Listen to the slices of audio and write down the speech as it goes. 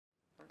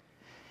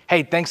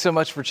Hey, thanks so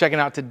much for checking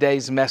out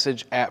today's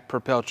message at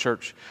Propel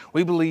Church.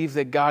 We believe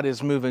that God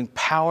is moving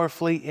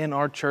powerfully in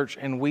our church,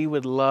 and we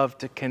would love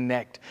to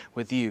connect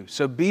with you.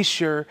 So be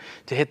sure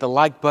to hit the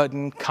like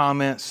button,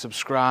 comment,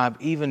 subscribe,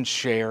 even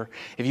share.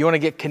 If you want to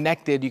get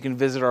connected, you can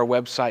visit our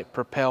website,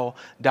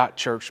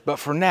 propel.church. But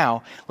for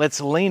now, let's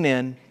lean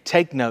in,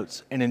 take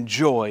notes, and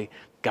enjoy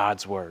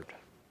God's Word.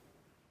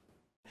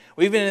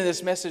 We've been in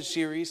this message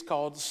series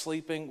called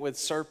Sleeping with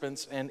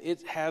Serpents, and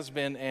it has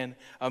been an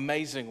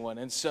amazing one.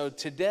 And so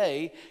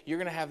today, you're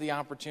going to have the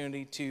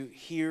opportunity to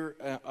hear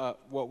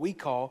what we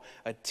call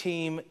a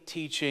team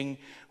teaching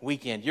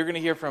weekend. You're going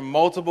to hear from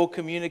multiple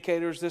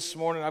communicators this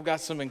morning. I've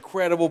got some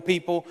incredible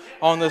people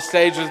on the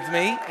stage with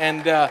me,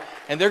 and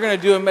they're going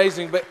to do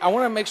amazing. But I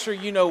want to make sure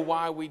you know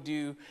why we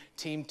do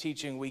team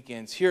teaching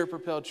weekends. Here at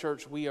Propel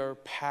Church, we are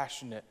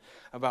passionate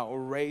about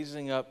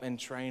raising up and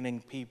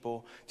training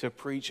people to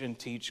preach and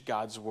teach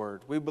God's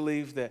Word. We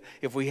believe that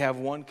if we have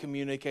one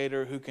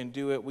communicator who can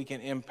do it, we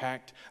can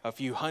impact a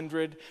few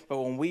hundred.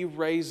 But when we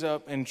raise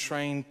up and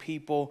train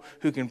people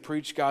who can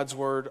preach God's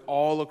Word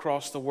all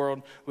across the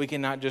world, we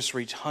can not just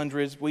reach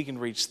hundreds, we can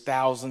reach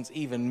thousands,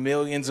 even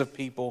millions of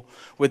people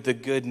with the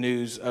good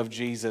news of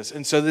Jesus.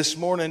 And so this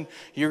morning,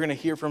 you're going to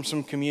hear from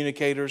some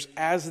communicators.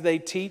 As they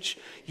teach,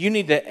 you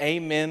need to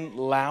amen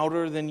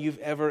louder than you've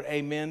ever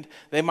amened.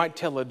 They might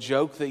tell a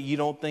joke that you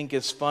don't think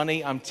is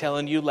funny. I'm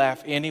telling you,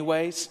 laugh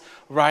anyways,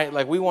 right?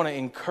 Like, we want to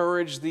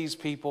encourage these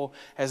people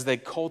as they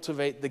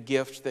cultivate the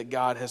gift that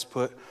God has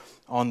put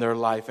on their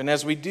life. And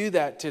as we do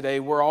that today,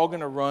 we're all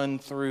going to run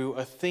through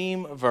a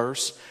theme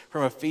verse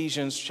from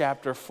Ephesians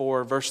chapter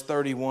 4, verse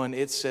 31.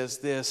 It says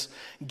this: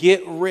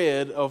 "Get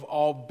rid of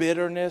all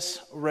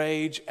bitterness,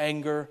 rage,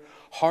 anger,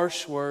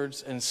 harsh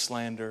words, and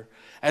slander,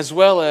 as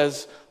well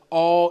as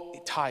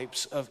all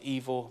types of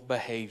evil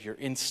behavior.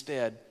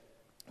 Instead,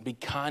 be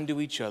kind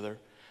to each other,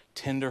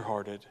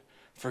 tender-hearted,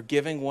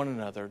 forgiving one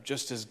another,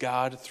 just as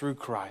God, through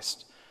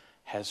Christ,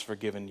 has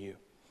forgiven you."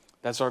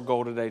 That's our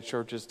goal today,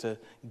 church, is to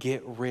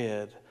get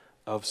rid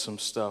of some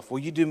stuff. Will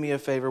you do me a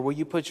favor? Will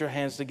you put your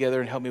hands together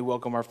and help me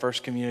welcome our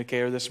first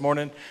communicator this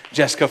morning,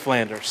 Jessica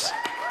Flanders.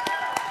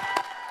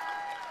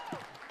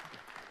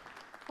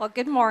 Well,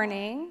 good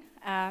morning.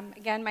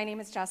 Again, my name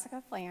is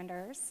Jessica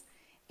Flanders,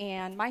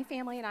 and my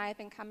family and I have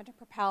been coming to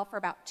Propel for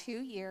about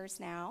 2 years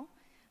now.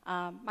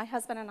 My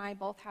husband and I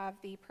both have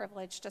the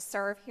privilege to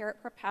serve here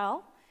at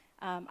Propel.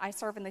 I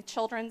serve in the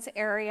children's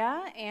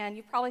area, and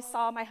you probably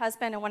saw my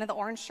husband in one of the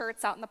orange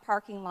shirts out in the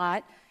parking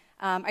lot.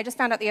 I just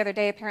found out the other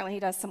day, apparently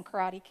he does some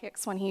karate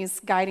kicks when he's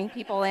guiding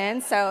people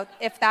in, so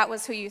if that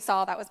was who you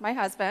saw, that was my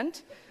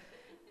husband.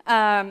 So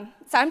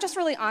I'm just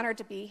really honored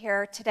to be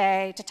here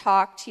today to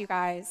talk to you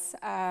guys.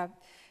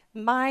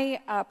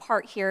 My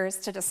part here is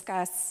to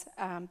discuss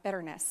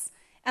bitterness.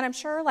 And I'm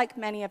sure, like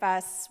many of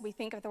us, we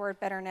think of the word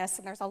bitterness,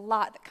 and there's a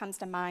lot that comes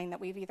to mind that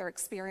we've either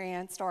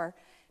experienced or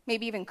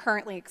maybe even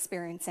currently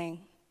experiencing.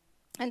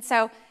 And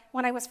so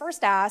when I was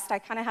first asked, I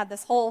kind of had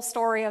this whole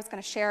story I was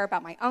going to share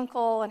about my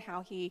uncle and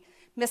how he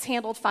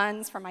mishandled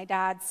funds from my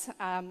dad's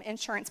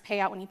insurance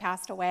payout when he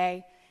passed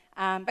away.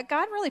 But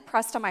God really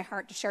pressed on my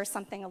heart to share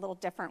something a little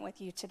different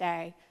with you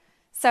today.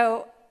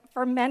 So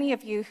for many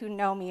of you who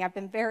know me, I've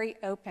been very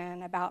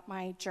open about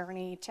my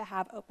journey to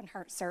have open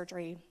heart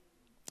surgery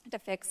to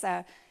fix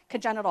a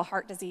congenital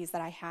heart disease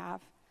that I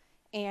have.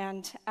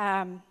 And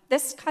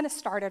this kind of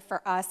started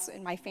for us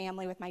in my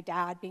family with my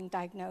dad being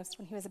diagnosed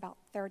when he was about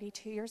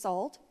 32 years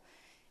old.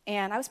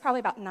 And I was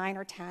probably about 9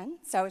 or 10,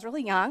 so I was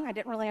really young. I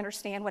didn't really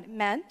understand what it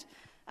meant,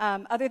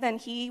 other than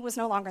he was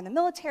no longer in the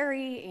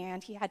military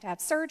and he had to have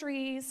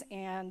surgeries.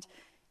 And,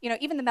 you know,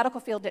 even the medical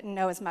field didn't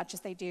know as much as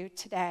they do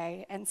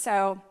today. And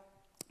so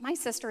my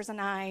sisters and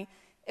I,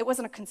 it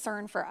wasn't a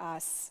concern for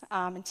us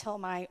until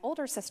my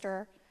older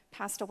sister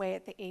passed away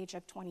at the age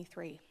of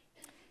 23.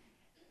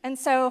 And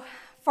so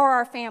for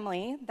our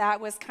family, that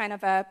was kind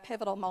of a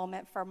pivotal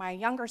moment for my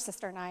younger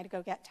sister and I to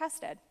go get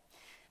tested.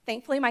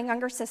 Thankfully, my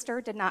younger sister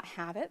did not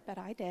have it, but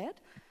I did.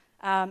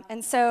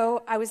 And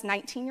so I was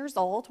 19 years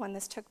old when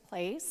this took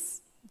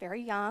place,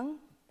 very young,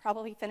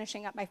 probably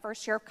finishing up my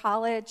first year of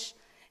college,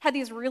 had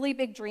these really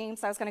big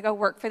dreams. I was going to go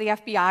work for the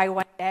FBI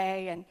one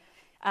day,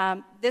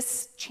 and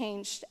this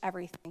changed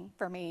everything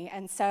for me.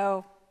 And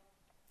so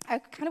I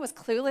kind of was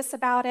clueless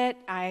about it.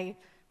 I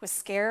was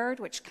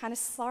scared, which kind of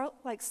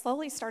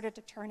slowly started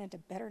to turn into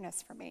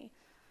bitterness for me.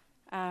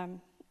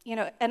 You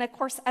know, and of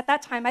course, at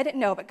that time, I didn't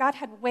know, but God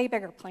had way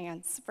bigger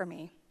plans for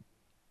me.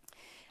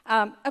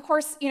 Of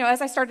course, you know,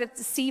 as I started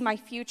to see my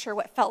future,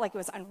 what felt like it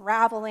was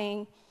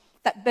unraveling,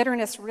 that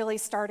bitterness really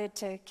started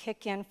to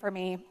kick in for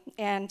me.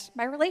 And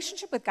my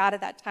relationship with God at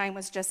that time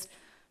was just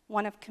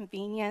one of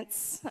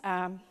convenience.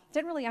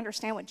 Didn't really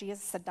understand what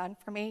Jesus had done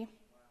for me.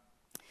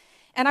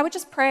 And I would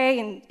just pray,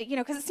 and, you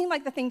know, because it seemed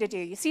like the thing to do.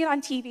 You see it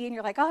on TV, and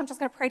you're like, oh, I'm just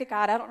going to pray to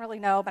God. I don't really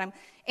know, but I'm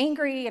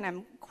angry, and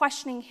I'm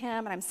questioning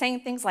him, and I'm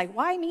saying things like,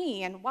 why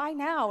me, and why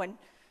now, and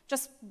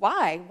just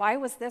why? Why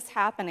was this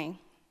happening?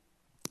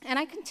 And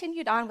I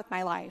continued on with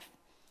my life,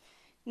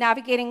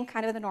 navigating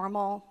kind of the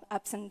normal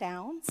ups and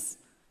downs.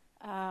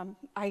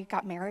 I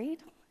got married,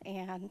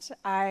 and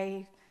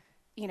I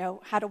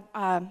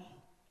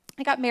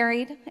got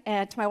married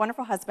to my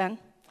wonderful husband,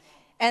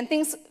 and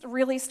things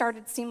really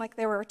started to seem like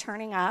they were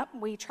turning up.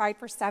 We tried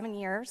for 7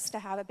 years to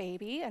have a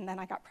baby, and then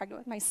I got pregnant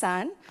with my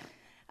son.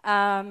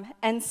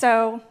 And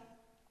so,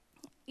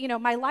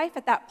 my life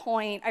at that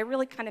point, I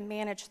really kind of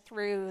managed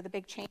through the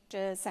big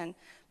changes, and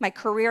my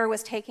career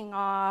was taking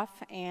off,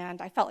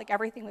 and I felt like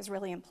everything was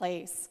really in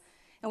place.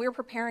 And we were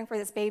preparing for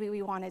this baby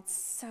we wanted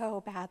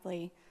so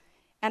badly.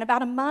 And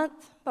about a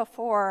month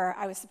before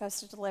I was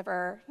supposed to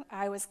deliver,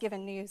 I was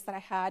given news that I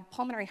had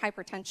pulmonary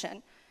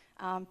hypertension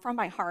from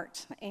my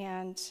heart.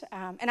 And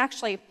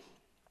actually,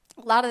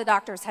 a lot of the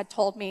doctors had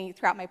told me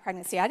throughout my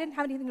pregnancy I didn't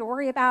have anything to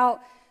worry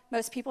about.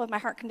 Most people with my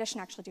heart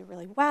condition actually do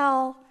really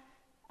well.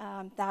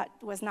 That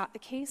was not the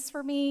case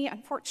for me,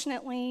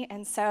 unfortunately.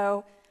 And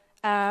so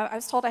I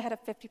was told I had a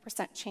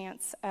 50%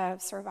 chance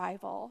of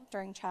survival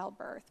during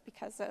childbirth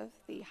because of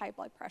the high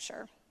blood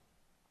pressure.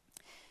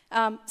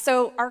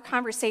 So our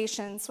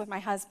conversations with my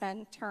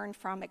husband turned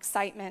from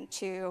excitement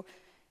to,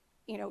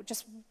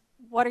 just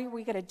what are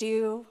we going to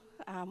do?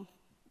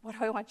 What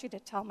do I want you to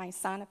tell my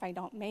son if I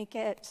don't make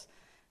it?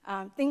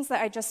 Things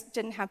that I just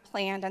didn't have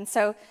planned. And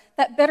so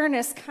that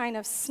bitterness kind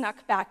of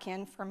snuck back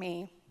in for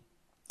me.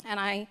 And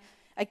I,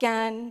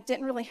 again,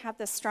 didn't really have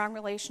this strong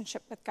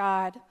relationship with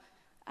God.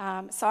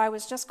 So I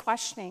was just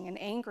questioning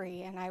and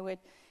angry. And I would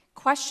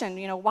question,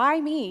 why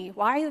me?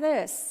 Why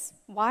this?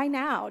 Why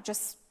now?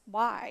 Just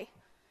why?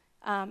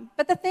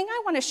 But the thing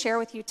I want to share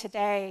with you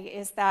today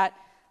is that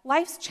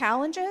life's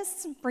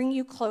challenges bring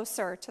you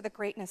closer to the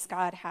greatness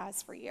God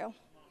has for you.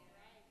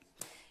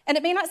 And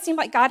it may not seem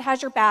like God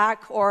has your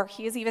back or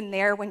he is even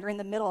there when you're in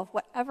the middle of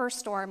whatever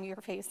storm you're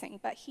facing,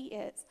 but he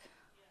is.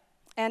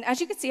 And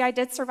as you can see, I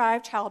did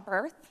survive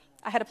childbirth.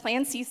 I had a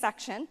planned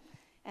C-section,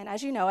 and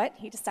as you know it,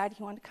 he decided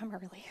he wanted to come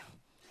early.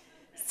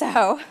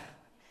 So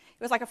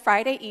it was like a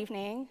Friday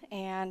evening,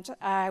 and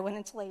I went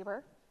into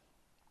labor.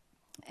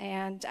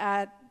 And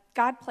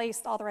God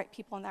placed all the right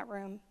people in that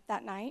room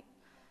that night.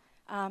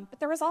 But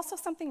there was also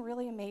something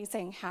really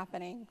amazing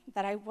happening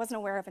that I wasn't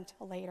aware of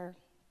until later.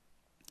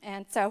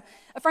 And so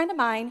a friend of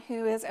mine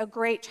who is a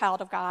great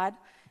child of God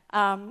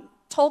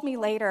told me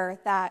later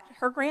that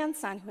her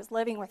grandson, who was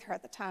living with her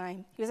at the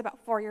time, he was about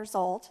 4 years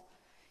old.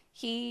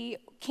 He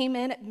came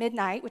in at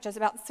midnight, which is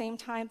about the same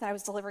time that I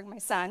was delivering my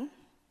son.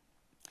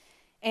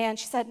 And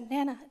she said,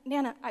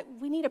 Nana,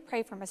 we need to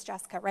pray for Miss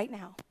Jessica right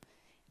now.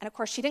 And of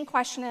course, she didn't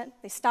question it.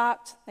 They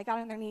stopped, they got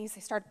on their knees,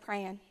 they started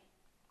praying.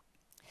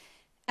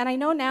 And I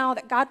know now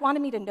that God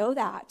wanted me to know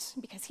that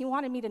because he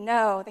wanted me to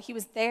know that he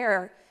was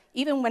there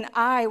even when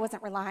I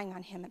wasn't relying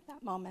on him at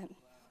that moment.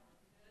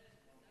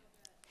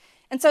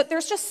 And so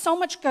there's just so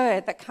much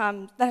good that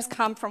has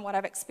come from what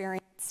I've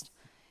experienced.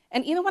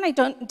 And even when I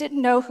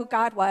didn't know who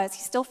God was,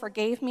 he still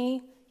forgave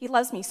me. He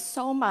loves me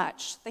so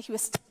much that he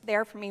was still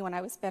there for me when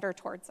I was bitter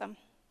towards him.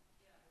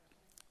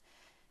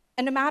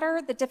 And no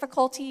matter the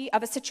difficulty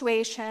of a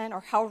situation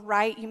or how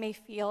right you may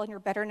feel in your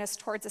bitterness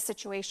towards a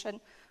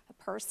situation, a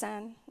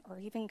person, or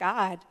even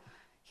God,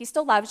 he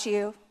still loves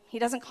you. He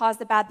doesn't cause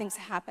the bad things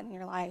to happen in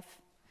your life.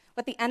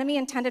 What the enemy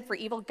intended for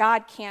evil,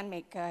 God can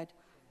make good.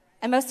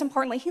 And most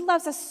importantly, he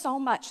loves us so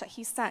much that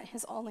he sent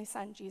his only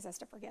son, Jesus,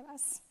 to forgive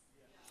us.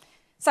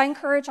 So I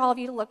encourage all of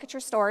you to look at your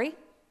story.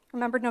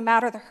 Remember, no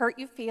matter the hurt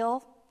you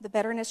feel, the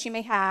bitterness you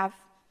may have,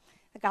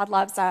 that God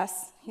loves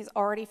us. He's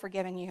already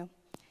forgiven you.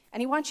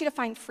 And he wants you to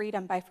find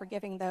freedom by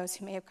forgiving those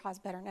who may have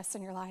caused bitterness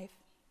in your life.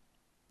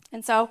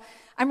 And so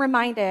I'm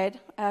reminded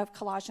of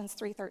Colossians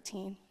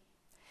 3:13.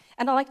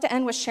 And I'd like to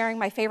end with sharing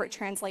my favorite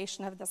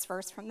translation of this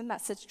verse from the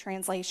Message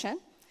translation,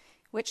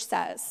 which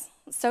says,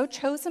 "So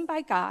chosen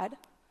by God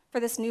for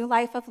this new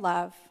life of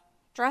love,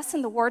 dress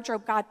in the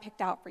wardrobe God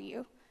picked out for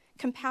you: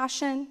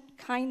 compassion,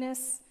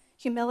 kindness,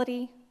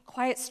 humility,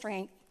 quiet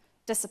strength,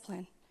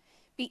 discipline.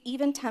 Be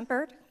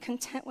even-tempered,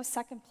 content with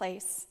second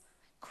place,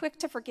 quick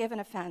to forgive an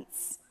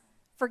offense.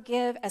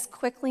 Forgive as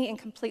quickly and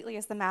completely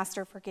as the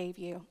Master forgave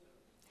you.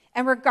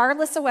 And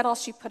regardless of what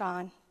else you put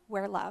on,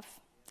 wear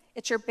love.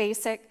 It's your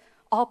basic,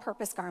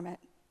 all-purpose garment.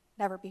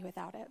 Never be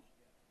without it."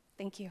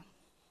 Thank you.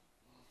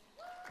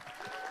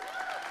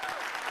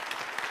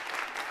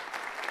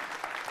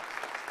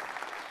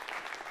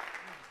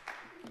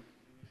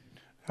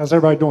 How's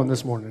everybody doing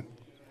this morning?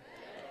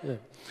 Yeah.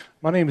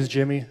 My name is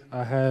Jimmy.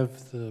 I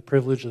have the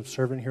privilege of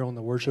serving here on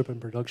the worship and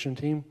production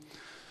team.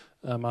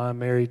 I'm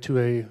married to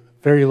a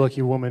very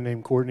lucky woman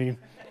named Courtney.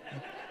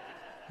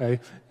 Okay.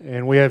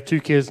 And we have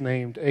 2 kids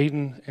named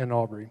Aiden and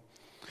Aubrey.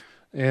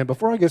 And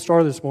before I get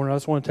started this morning, I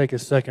just want to take a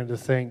second to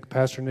thank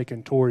Pastor Nick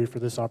and Tori for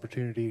this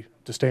opportunity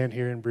to stand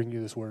here and bring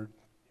you this word.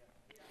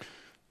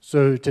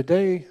 So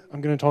today,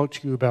 I'm going to talk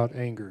to you about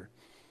anger.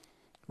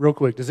 Real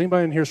quick, does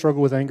anybody in here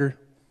struggle with anger?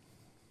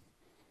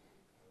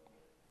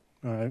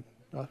 All right.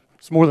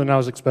 It's more than I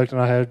was expecting.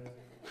 I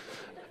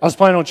was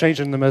planning on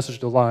changing the message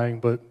to lying,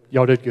 but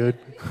y'all did good.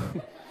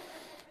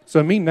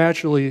 So me,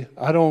 naturally,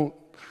 I don't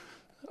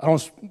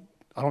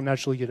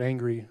naturally get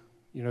angry,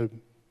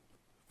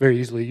 very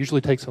easily. It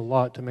usually takes a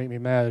lot to make me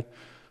mad.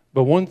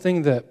 But one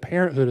thing that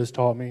parenthood has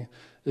taught me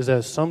is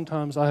that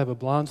sometimes I have a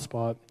blind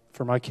spot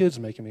for my kids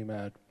making me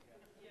mad.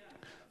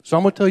 So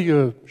I'm going to tell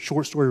you a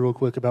short story real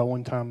quick about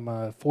one time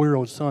my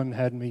 4-year-old son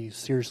had me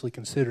seriously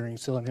considering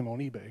selling him on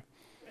eBay.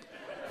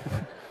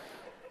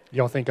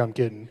 Y'all think I'm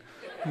kidding.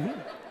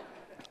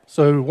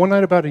 So one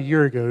night about a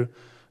year ago,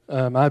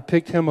 I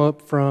picked him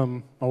up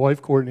from my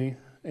wife, Courtney,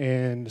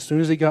 and as soon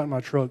as he got in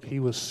my truck, he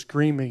was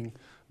screaming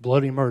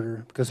bloody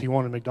murder because he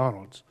wanted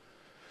McDonald's.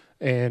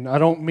 And I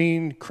don't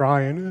mean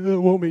crying, I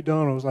want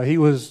McDonald's. Like, he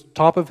was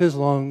top of his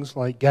lungs,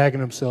 like gagging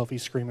himself.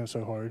 He's screaming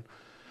so hard.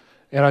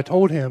 And I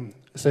told him,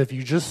 I said, if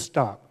you just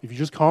stop, if you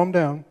just calm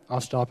down,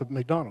 I'll stop at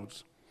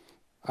McDonald's.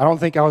 I don't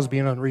think I was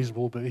being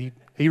unreasonable, but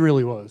he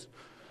really was.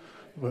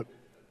 But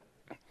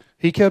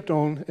he kept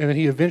on, and then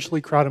he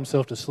eventually cried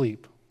himself to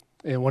sleep.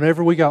 And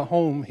whenever we got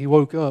home, he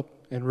woke up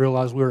and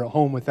realized we were at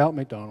home without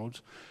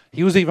McDonald's.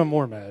 He was even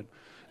more mad.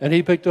 And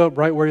he picked up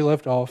right where he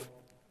left off.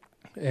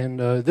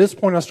 And at this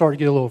point, I started to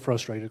get a little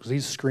frustrated because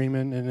he's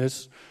screaming, and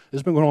it's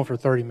been going on for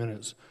 30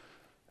 minutes.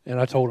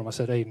 And I told him, I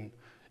said, Aiden,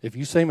 if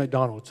you say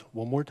McDonald's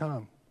one more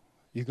time,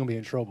 you're going to be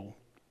in trouble.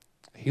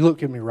 He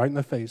looked at me right in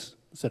the face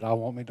and said, I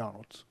want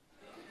McDonald's.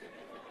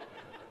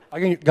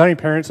 Got any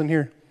parents in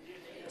here?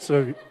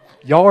 So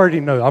y'all already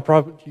know. Y'all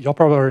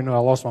probably already know I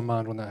lost my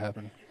mind when that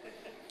happened.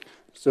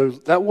 So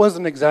that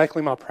wasn't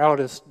exactly my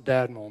proudest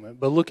dad moment.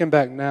 But looking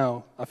back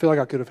now, I feel like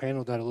I could have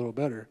handled that a little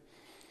better.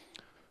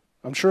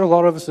 I'm sure a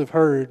lot of us have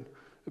heard,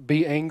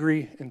 be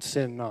angry and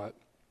sin not.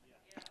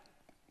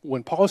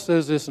 When Paul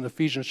says this in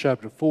Ephesians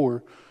chapter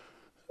 4,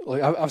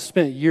 like I've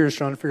spent years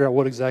trying to figure out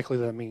what exactly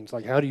that means.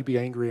 Like, how do you be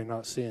angry and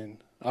not sin?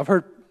 I've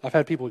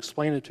had people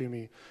explain it to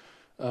me.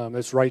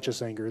 It's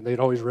righteous anger. And they'd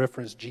always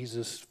reference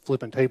Jesus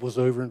flipping tables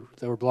over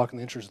that were blocking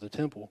the entrance of the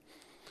temple.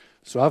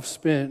 So I've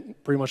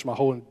spent pretty much my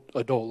whole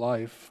adult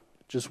life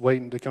just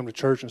waiting to come to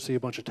church and see a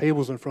bunch of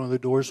tables in front of the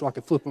door so I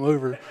could flip them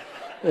over.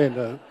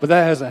 But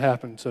that hasn't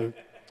happened. So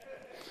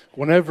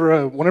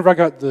whenever I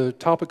got the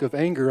topic of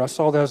anger, I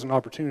saw that as an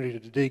opportunity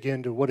to dig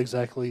into what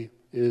exactly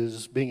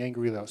is being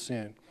angry without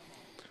sin.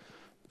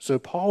 So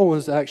Paul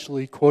was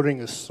actually quoting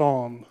a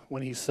psalm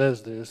when he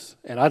says this,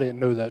 and I didn't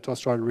know that until I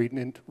started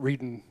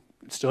reading,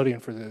 studying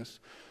for this.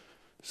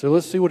 So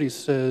let's see what he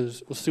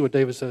says. Let's see what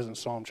David says in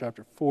Psalm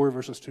chapter 4,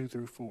 verses 2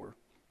 through 4.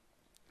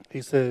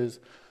 He says,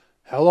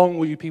 how long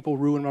will you people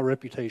ruin my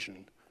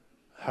reputation?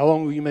 How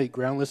long will you make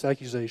groundless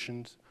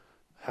accusations?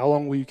 How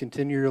long will you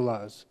continue your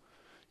lies?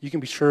 You can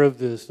be sure of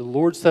this. The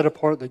Lord set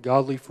apart the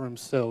godly for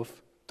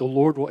himself. The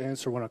Lord will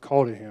answer when I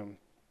call to him.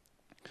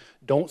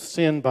 Don't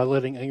sin by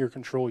letting anger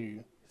control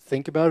you.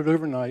 Think about it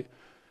overnight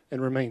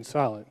and remain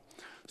silent.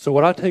 So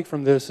what I take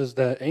from this is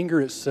that anger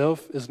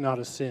itself is not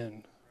a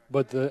sin,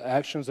 but the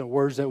actions and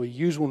words that we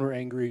use when we're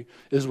angry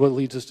is what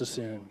leads us to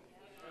sin.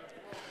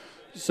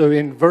 So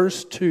in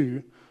verse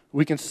 2,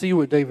 we can see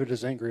what David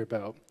is angry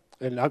about.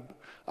 And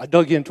I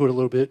dug into it a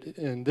little bit,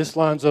 and this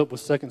lines up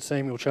with 2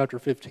 Samuel chapter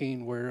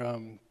 15, where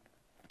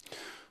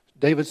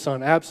David's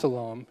son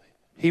Absalom,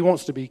 he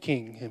wants to be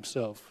king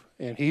himself,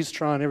 and he's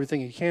trying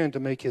everything he can to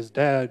make his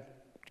dad,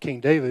 King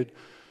David,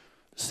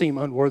 seem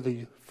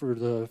unworthy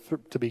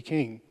to be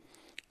king.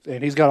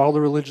 And he's got all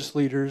the religious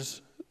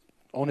leaders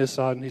on his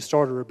side, and he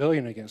started a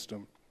rebellion against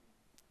him.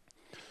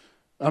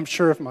 I'm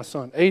sure if my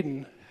son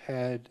Aiden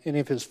had any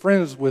of his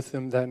friends with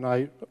him that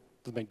night,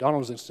 the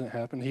McDonald's incident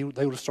happened, they would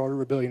have started a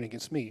rebellion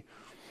against me.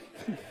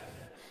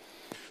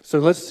 So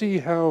let's see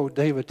how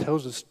David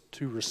tells us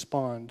to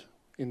respond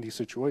in these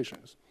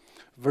situations.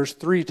 Verse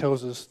 3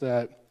 tells us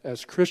that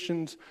as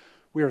Christians,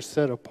 we are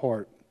set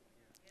apart.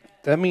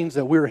 That means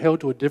that we are held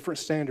to a different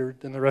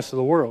standard than the rest of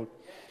the world.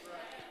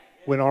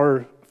 When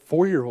our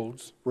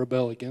 4-year-olds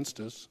rebel against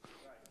us,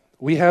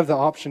 we have the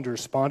option to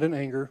respond in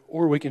anger,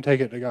 or we can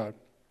take it to God.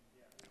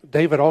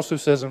 David also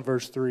says in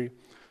verse 3,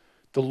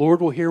 the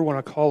Lord will hear when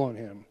I call on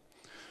him.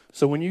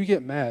 So when you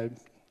get mad,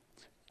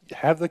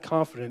 have the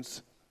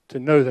confidence to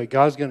know that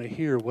God's going to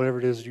hear whatever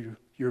it is you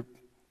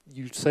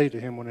say to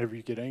him whenever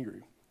you get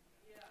angry.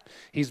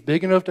 He's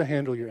big enough to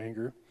handle your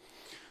anger.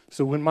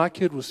 So when my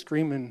kid was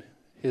screaming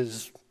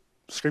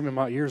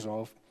my ears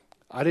off,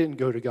 I didn't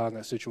go to God in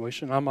that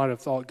situation. I might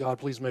have thought, God,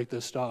 please make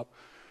this stop.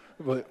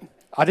 But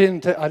I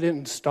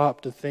didn't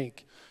stop to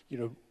think,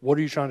 what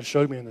are you trying to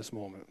show me in this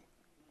moment?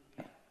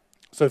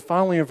 So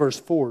finally in verse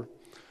 4,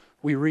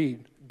 we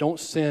read, don't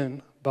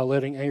sin by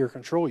letting anger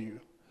control you.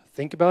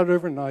 Think about it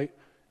overnight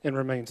and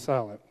remain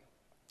silent.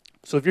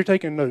 So if you're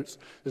taking notes,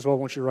 this is what I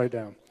want you to write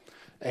down.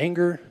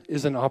 Anger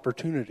is an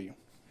opportunity.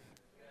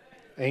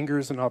 Anger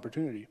is an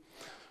opportunity.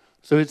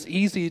 So it's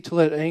easy to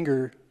let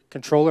anger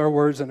control our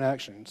words and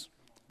actions.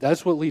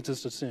 That's what leads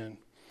us to sin.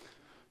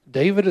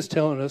 David is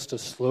telling us to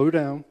slow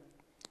down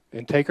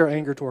and take our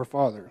anger to our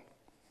Father.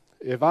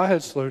 If I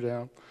had slowed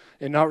down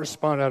and not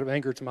respond out of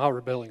anger to my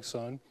rebelling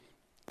son,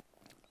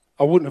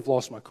 I wouldn't have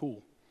lost my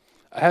cool.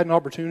 I had an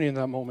opportunity in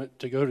that moment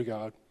to go to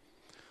God,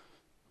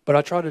 but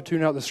I tried to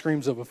tune out the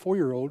screams of a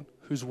 4-year-old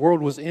whose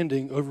world was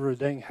ending over a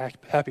dang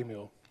Happy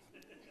Meal.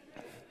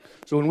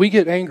 So when we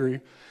get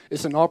angry,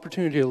 it's an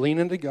opportunity to lean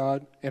into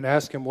God and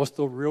ask him what's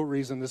the real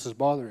reason this is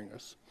bothering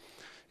us.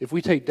 If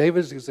we take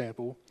David's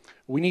example,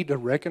 we need to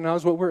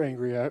recognize what we're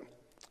angry at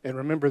and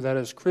remember that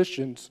as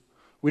Christians,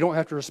 we don't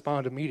have to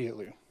respond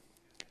immediately.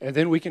 And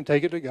then we can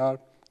take it to God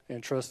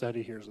and trust that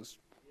he hears us.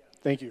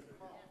 Thank you.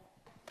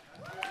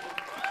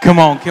 Come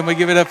on, can we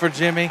give it up for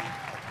Jimmy?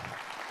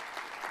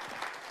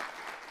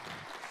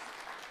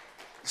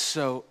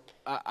 So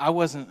I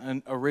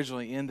wasn't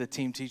originally in the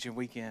team teaching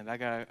weekend. I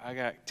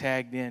got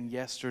tagged in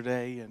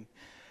yesterday, and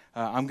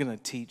I'm going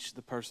to teach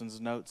the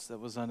person's notes that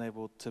was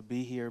unable to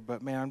be here.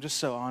 But, man, I'm just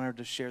so honored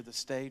to share the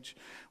stage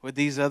with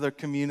these other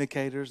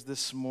communicators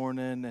this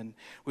morning. And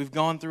we've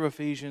gone through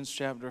Ephesians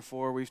chapter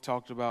 4. We've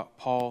talked about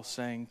Paul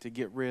saying to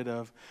get rid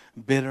of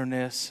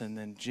bitterness. And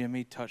then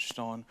Jimmy touched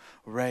on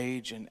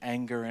rage and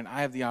anger. And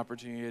I have the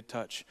opportunity to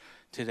touch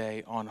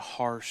today on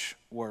harsh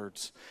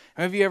words.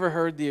 Have you ever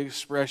heard the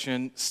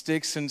expression,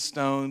 sticks and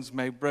stones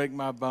may break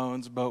my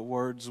bones, but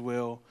words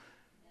will?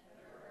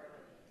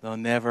 They'll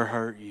never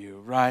hurt you,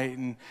 right?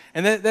 And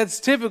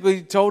that's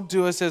typically told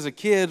to us as a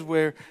kid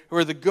where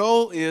the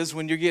goal is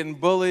when you're getting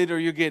bullied or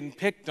you're getting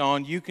picked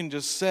on, you can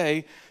just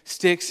say,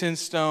 sticks and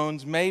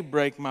stones may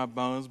break my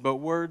bones, but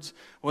words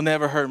will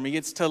never hurt me.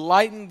 It's to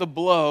lighten the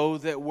blow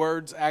that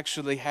words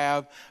actually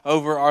have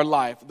over our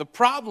life. The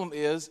problem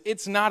is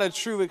it's not a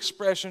true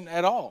expression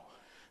at all,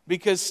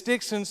 because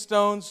sticks and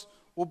stones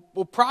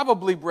will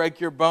probably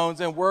break your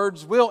bones and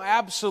words will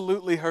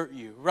absolutely hurt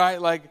you,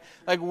 right? Like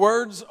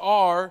words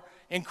are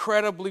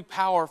incredibly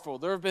powerful.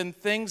 There have been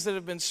things that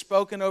have been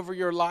spoken over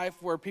your life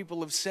where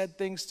people have said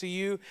things to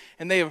you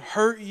and they have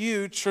hurt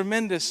you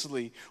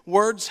tremendously.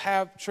 Words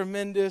have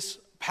tremendous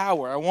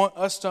power. I want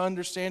us to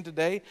understand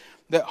today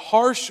that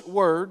harsh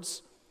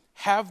words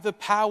have the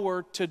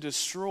power to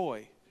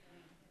destroy.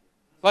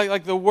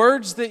 Like the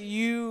words that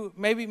you,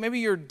 maybe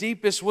your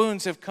deepest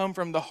wounds have come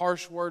from the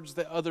harsh words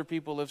that other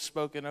people have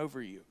spoken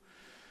over you.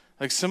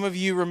 Like some of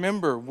you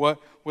remember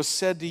what was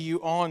said to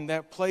you on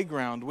that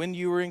playground when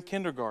you were in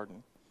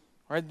kindergarten,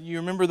 right? You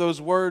remember those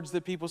words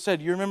that people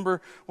said. You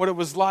remember what it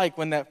was like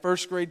when that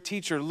first grade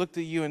teacher looked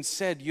at you and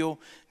said,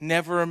 you'll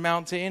never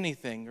amount to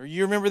anything. Or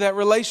you remember that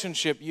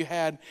relationship you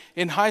had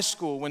in high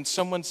school when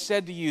someone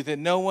said to you that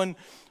no one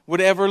would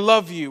ever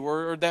love you,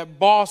 or that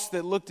boss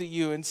that looked at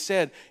you and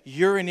said,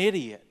 you're an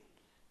idiot.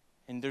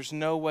 And there's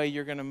no way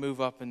you're going to move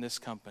up in this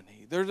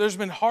company. There's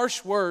been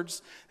harsh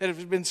words that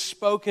have been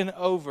spoken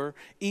over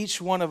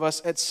each one of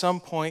us at some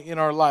point in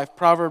our life.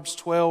 Proverbs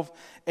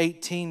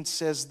 12:18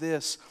 says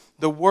this,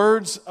 the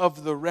words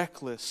of the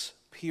reckless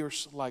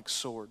pierce like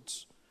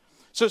swords.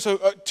 So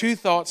two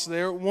thoughts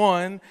there.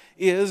 One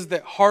is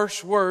that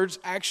harsh words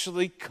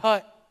actually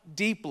cut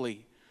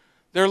deeply.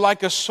 They're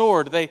like a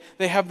sword. They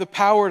have the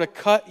power to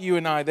cut you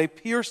and I. They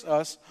pierce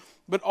us.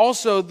 But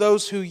also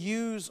those who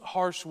use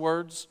harsh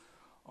words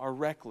are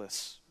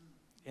reckless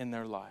in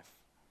their life.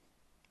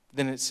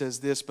 Then it says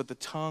this, but the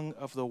tongue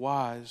of the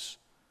wise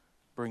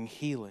bring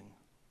healing.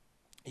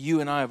 You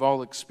and I have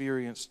all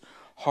experienced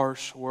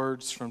harsh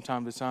words from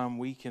time to time.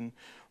 We can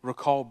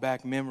recall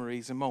back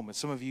memories and moments.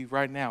 Some of you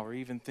right now are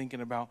even thinking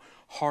about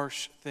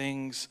harsh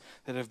things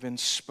that have been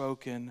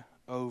spoken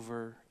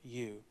over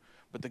you.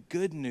 But the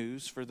good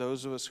news for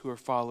those of us who are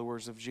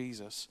followers of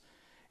Jesus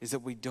is that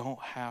we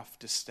don't have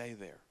to stay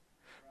there.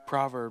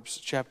 Proverbs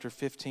chapter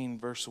 15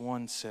 verse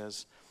 1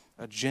 says,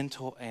 a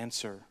gentle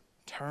answer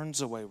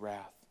turns away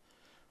wrath,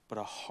 but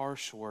a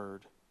harsh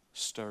word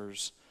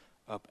stirs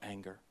up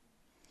anger.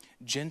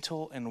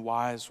 Gentle and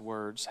wise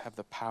words have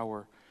the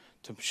power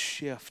to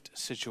shift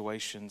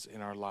situations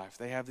in our life.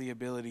 They have the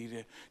ability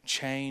to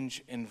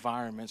change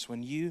environments.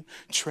 When you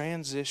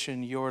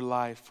transition your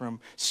life from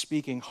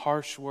speaking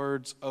harsh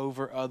words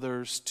over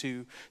others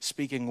to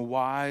speaking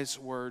wise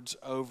words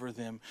over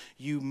them,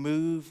 you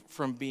move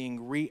from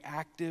being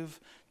reactive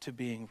to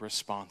being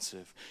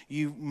responsive.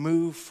 You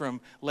move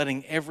from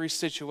letting every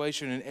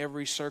situation and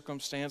every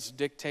circumstance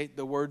dictate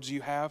the words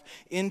you have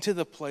into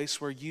the place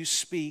where you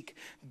speak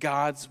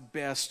God's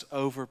best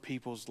over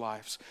people's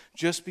lives.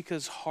 Just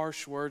because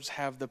harsh words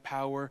have the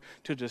power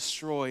to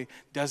destroy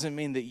doesn't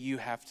mean that you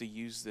have to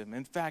use them.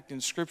 In fact,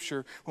 in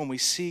Scripture, when we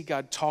see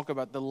God talk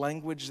about the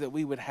language that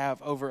we would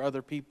have over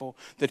other people,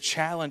 the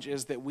challenge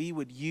is that we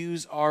would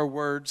use our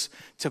words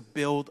to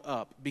build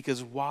up,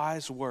 because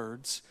wise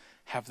words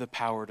have the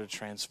power to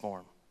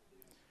transform.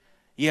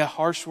 Yeah,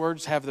 harsh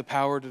words have the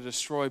power to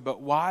destroy, but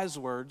wise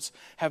words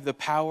have the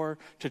power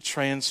to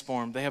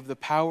transform. They have the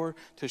power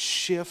to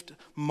shift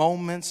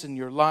moments in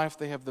your life.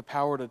 They have the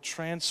power to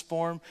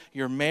transform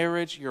your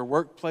marriage, your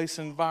workplace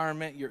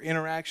environment, your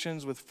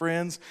interactions with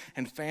friends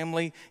and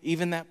family,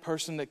 even that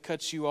person that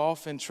cuts you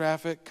off in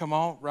traffic. Come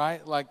on,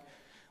 right? Like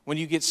when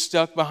you get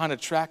stuck behind a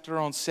tractor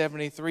on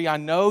 73, I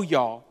know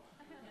y'all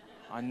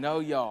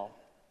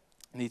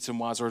need some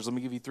wise words. Let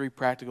me give you 3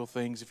 practical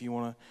things if you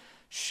want to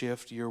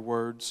shift your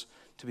words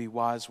to be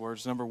wise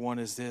words. Number 1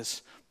 is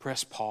this: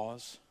 press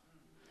pause.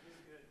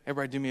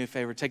 Everybody do me a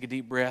favor. Take a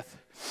deep breath.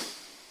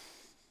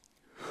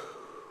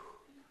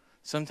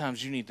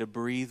 Sometimes you need to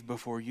breathe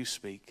before you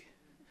speak.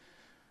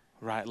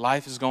 Right?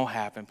 Life is going to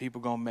happen.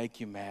 People are going to make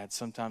you mad.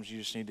 Sometimes you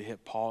just need to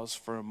hit pause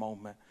for a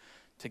moment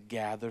to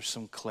gather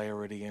some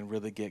clarity and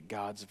really get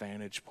God's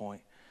vantage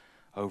point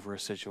over a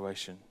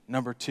situation.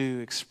 Number 2,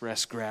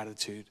 express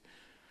gratitude.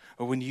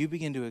 Or when you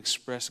begin to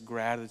express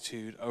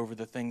gratitude over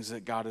the things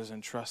that God has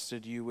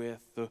entrusted you with,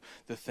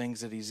 the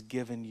things that He's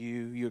given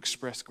you, you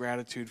express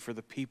gratitude for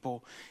the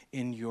people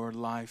in your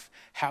life.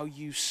 How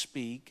you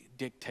speak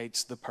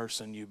dictates the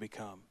person you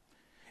become.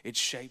 It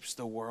shapes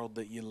the world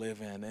that you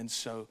live in. And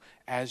so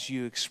as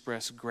you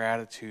express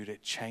gratitude,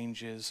 it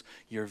changes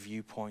your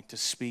viewpoint to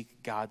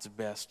speak God's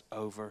best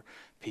over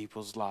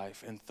people's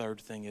life. And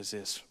third thing is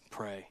this: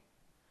 pray.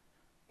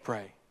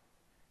 Pray.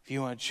 If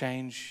you want to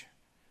change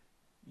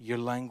your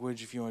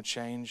language, if you want to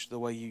change the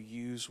way you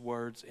use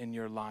words in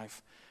your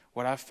life,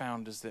 what I've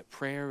found is that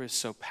prayer is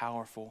so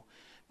powerful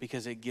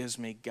because it gives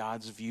me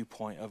God's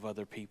viewpoint of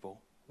other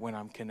people when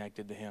I'm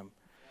connected to Him.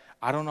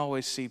 I don't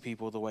always see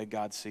people the way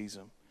God sees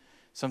them.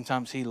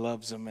 Sometimes He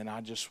loves them and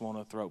I just want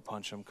to throat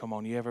punch them. Come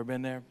on, you ever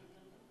been there?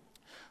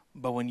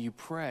 But when you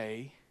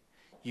pray,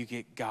 you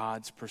get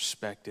God's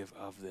perspective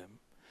of them.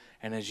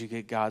 And as you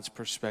get God's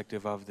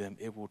perspective of them,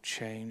 it will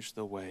change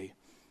the way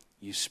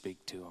you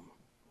speak to them.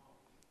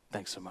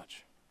 Thanks so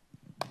much.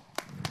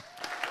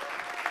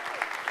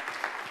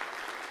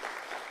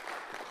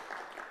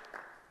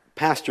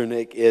 Pastor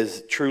Nick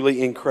is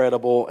truly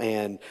incredible,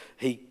 and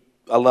I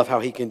love how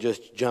he can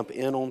just jump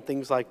in on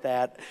things like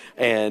that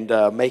and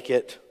make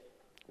it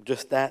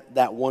just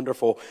that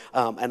wonderful.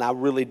 And I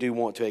really do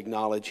want to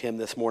acknowledge him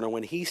this morning.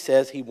 When he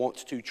says he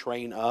wants to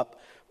train up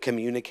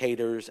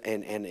communicators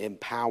and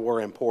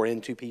empower and pour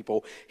into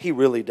people, he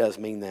really does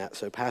mean that.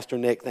 So Pastor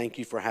Nick, thank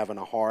you for having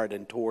a heart,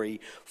 and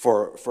Tori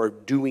for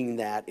doing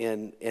that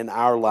in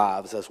our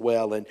lives as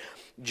well. And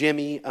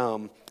Jimmy,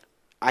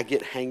 I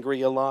get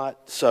hangry a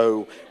lot,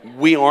 so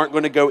we aren't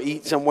going to go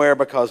eat somewhere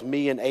because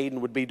me and Aiden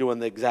would be doing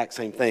the exact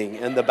same thing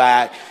in the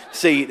back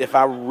seat if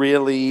I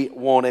really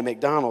want a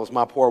McDonald's.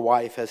 My poor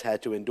wife has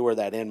had to endure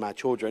that, and my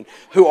children,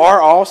 who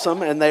are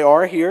awesome, and they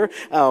are here.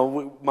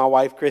 My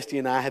wife, Christy,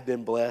 and I have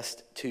been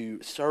blessed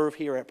to serve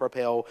here at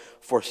Propel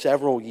for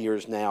several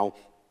years now.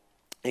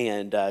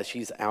 And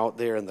she's out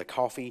there in the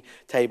coffee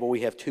table.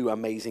 We have 2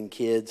 amazing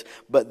kids.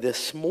 But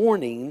this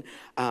morning,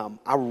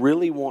 I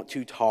really want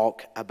to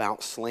talk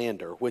about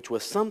slander, which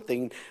was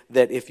something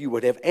that if you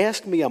would have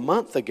asked me a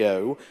month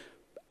ago,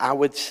 I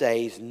would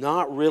say is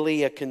not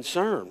really a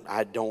concern.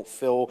 I don't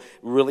feel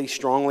really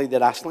strongly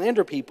that I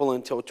slander people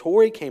until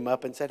Tori came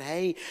up and said,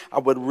 hey, I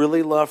would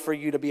really love for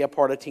you to be a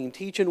part of Team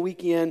Teaching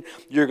Weekend.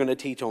 You're going to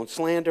teach on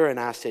slander. And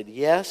I said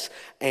yes,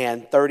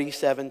 and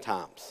 37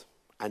 times.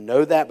 I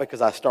know that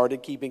because I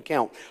started keeping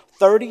count.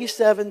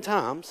 37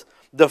 times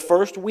the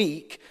first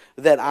week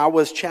that I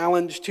was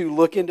challenged to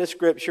look into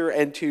Scripture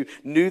and to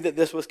knew that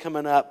this was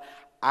coming up,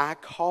 I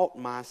caught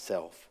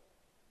myself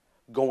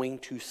going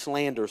to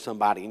slander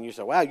somebody. And you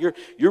say, wow, you're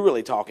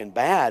really talking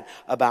bad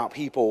about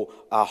people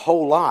a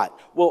whole lot.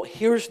 Well,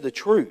 here's the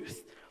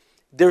truth.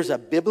 There's a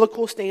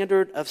biblical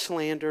standard of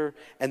slander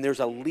and there's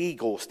a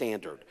legal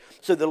standard.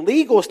 So the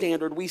legal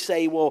standard, we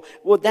say, well,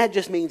 that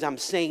just means I'm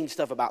saying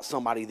stuff about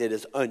somebody that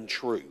is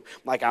untrue.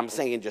 Like I'm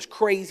saying just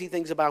crazy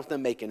things about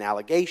them, making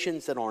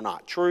allegations that are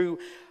not true.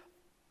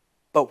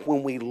 But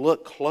when we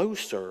look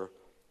closer,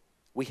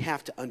 we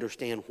have to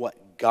understand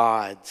what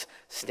God's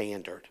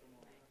standard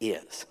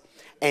is.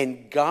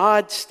 And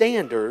God's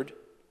standard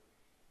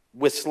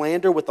with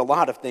slander, with a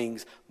lot of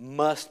things,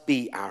 must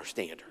be our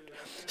standard.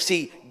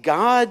 See,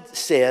 God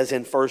says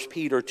in 1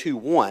 Peter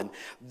 2:1,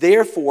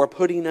 therefore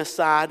putting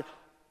aside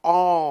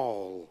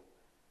all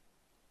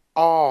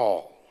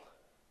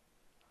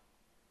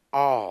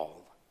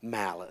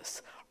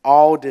malice,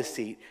 all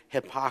deceit,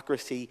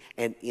 hypocrisy,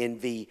 and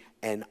envy,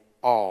 and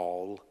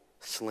all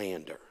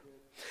slander.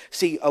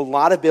 See, a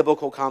lot of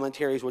biblical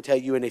commentaries will tell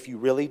you, and if you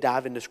really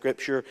dive into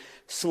Scripture,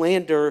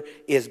 slander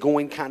is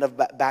going kind of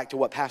back to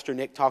what Pastor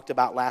Nick talked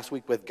about last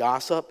week with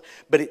gossip,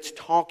 but it's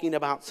talking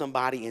about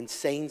somebody and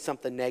saying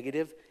something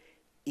negative,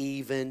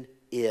 even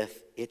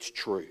if it's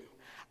true.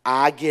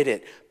 I get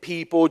it.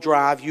 People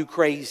drive you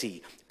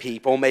crazy.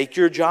 People make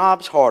your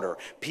jobs harder.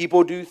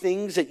 People do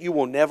things that you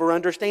will never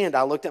understand.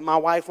 I looked at my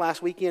wife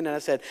last weekend and I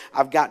said,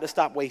 I've got to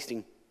stop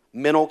wasting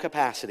mental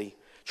capacity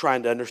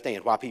trying to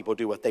understand why people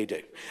do what they do.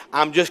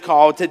 I'm just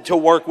called to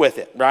work with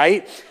it,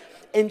 right?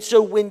 And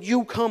so when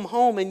you come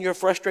home and you're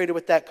frustrated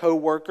with that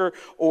coworker,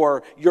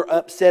 or you're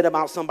upset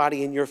about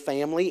somebody in your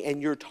family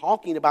and you're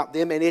talking about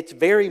them, and it's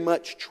very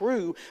much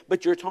true,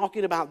 but you're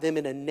talking about them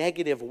in a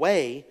negative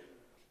way,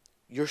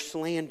 you're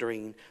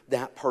slandering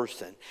that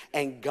person.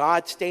 And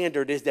God's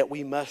standard is that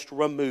we must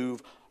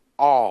remove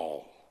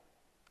all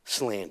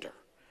slander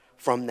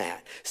from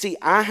that. See,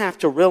 I have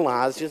to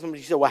realize,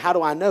 somebody said, well, how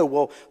do I know?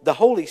 Well, the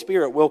Holy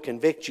Spirit will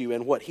convict you,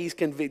 and what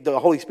the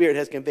Holy Spirit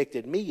has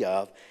convicted me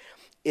of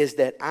is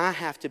that I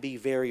have to be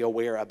very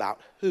aware about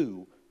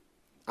who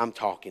I'm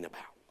talking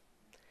about.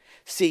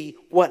 See,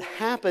 what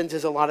happens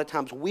is a lot of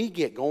times we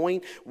get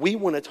going, we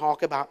want to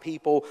talk about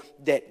people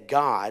that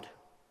God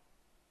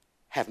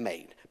have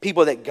made,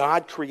 people that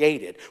God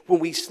created.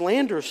 When we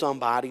slander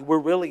somebody, we're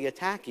really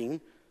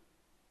attacking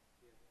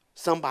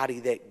somebody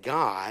that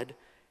God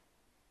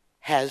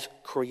has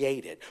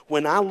created.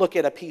 When I look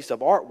at a piece of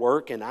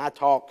artwork and I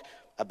talk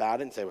about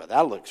it and say, well,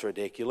 that looks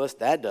ridiculous,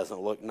 that doesn't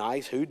look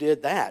nice, who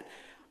did that?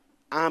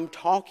 I'm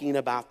talking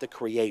about the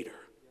Creator.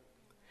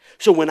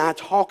 So when I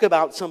talk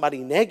about somebody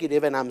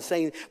negative and I'm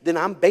saying, then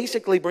I'm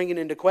basically bringing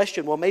into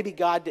question, well, maybe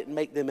God didn't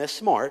make them as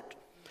smart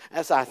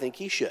as I think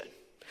he should.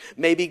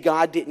 Maybe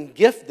God didn't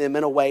gift them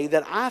in a way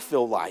that I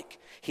feel like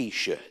he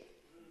should.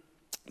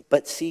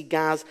 But see,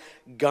 guys,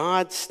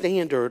 God's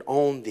standard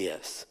on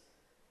this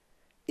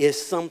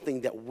is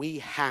something that we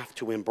have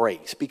to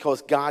embrace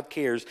because God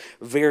cares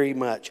very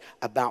much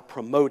about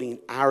promoting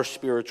our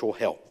spiritual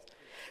health.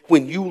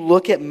 When you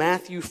look at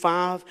Matthew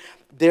 5,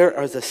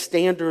 there is a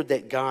standard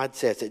that God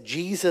sets, that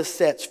Jesus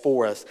sets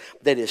for us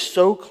that is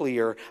so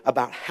clear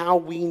about how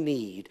we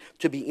need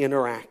to be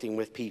interacting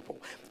with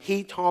people.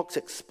 He talks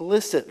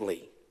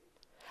explicitly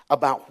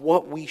about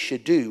what we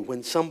should do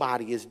when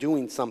somebody is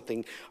doing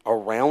something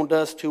around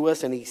us, to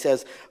us, and he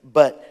says,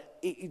 but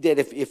that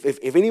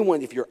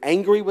if you're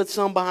angry with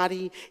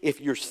somebody,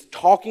 if you're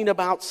talking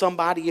about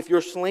somebody, if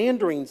you're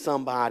slandering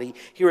somebody,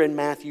 here in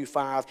Matthew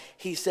 5,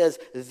 he says,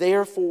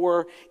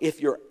 therefore, if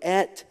you're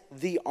at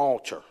the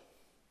altar,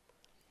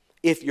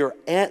 you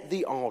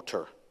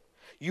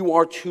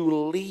are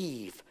to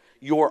leave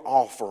your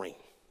offering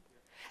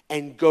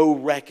and go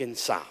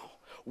reconcile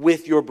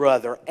with your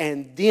brother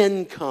and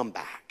then come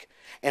back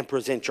and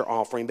present your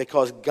offering,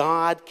 because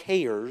God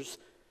cares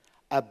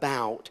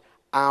about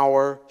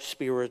our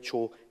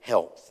spiritual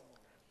health.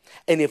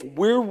 And if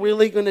we're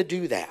really going to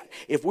do that,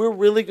 if we're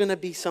really going to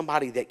be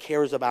somebody that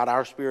cares about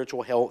our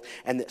spiritual health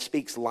and that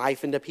speaks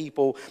life into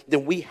people,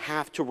 then we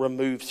have to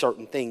remove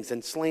certain things.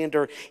 And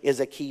slander is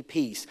a key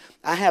piece.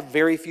 I have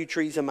very few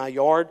trees in my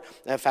yard.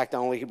 In fact, I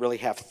only really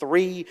have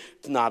 3.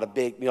 It's not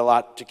a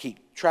lot to keep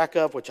track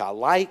of, which I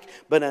like.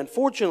 But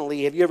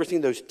unfortunately, have you ever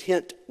seen those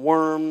tent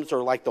worms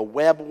or like the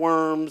web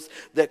worms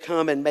that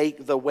come and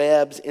make the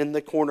webs in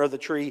the corner of the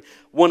tree?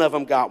 One of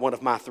them got one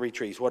of my 3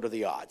 trees. What are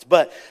the odds?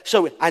 But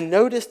so I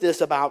noticed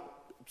this about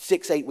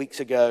 6-8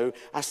 weeks ago.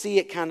 I see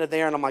it kind of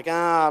there and I'm like,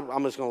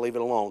 I'm just going to leave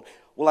it alone.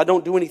 Well, I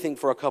don't do anything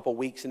for a couple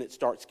weeks and it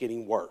starts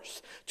getting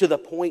worse, to the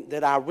point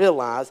that I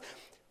realize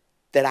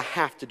that I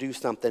have to do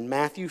something.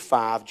 Matthew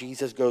 5,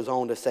 Jesus goes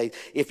on to say,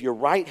 if your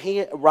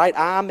right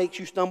eye makes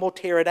you stumble,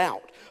 tear it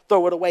out.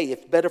 Throw it away.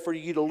 It's better for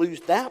you to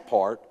lose that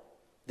part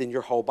than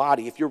your whole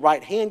body. If your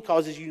right hand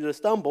causes you to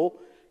stumble,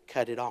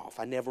 cut it off.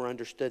 I never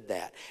understood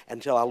that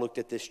until I looked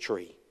at this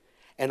tree.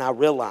 And I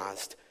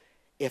realized,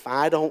 if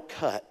I don't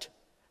cut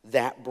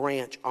that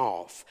branch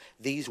off,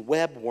 these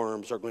web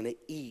worms are going to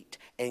eat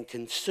and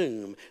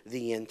consume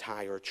the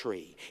entire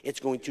tree. It's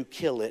going to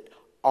kill it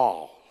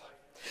all.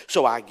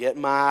 So I get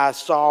my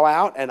saw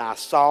out and I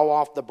saw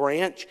off the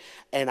branch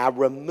and I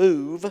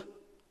remove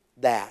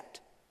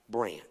that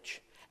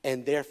branch.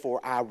 And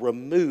therefore I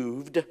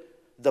removed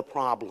the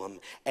problem,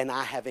 and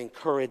I have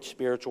encouraged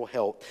spiritual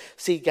health.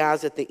 See,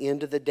 guys, at the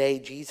end of the day,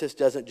 Jesus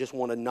doesn't just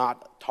want to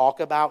not talk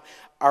about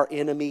our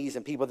enemies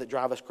and people that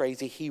drive us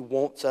crazy. He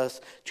wants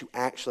us to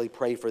actually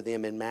pray for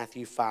them in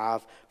Matthew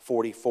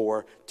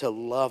 5:44, to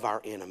love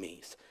our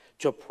enemies,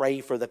 to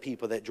pray for the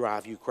people that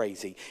drive you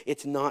crazy.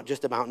 It's not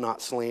just about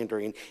not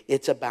slandering.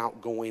 It's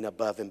about going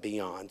above and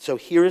beyond. So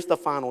here's the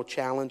final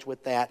challenge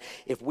with that.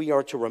 If we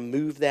are to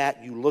remove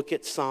that, you look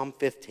at Psalm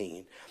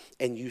 15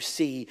 and you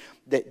see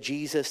that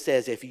Jesus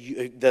says,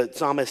 the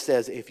psalmist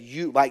says, if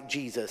you, like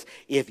Jesus,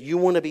 if you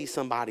want to be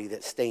somebody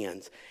that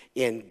stands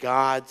in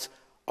God's,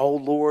 oh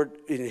Lord,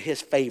 in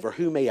his favor,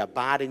 who may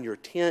abide in your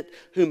tent,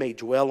 who may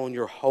dwell on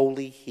your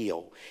holy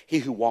hill, he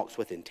who walks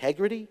with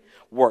integrity,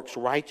 works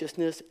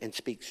righteousness, and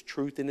speaks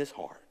truth in his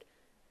heart.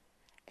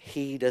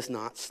 He does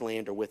not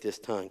slander with his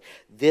tongue.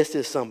 This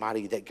is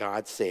somebody that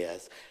God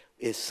says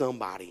is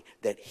somebody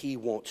that he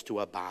wants to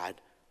abide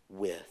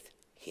with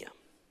him.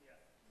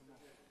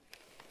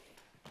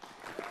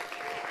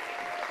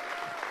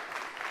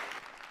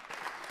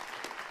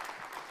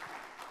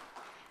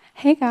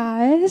 Hey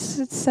guys,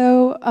 it's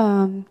so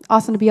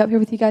awesome to be up here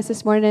with you guys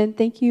this morning.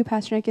 Thank you,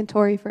 Pastor Nick and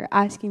Tori, for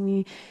asking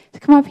me to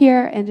come up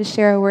here and to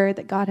share a word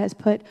that God has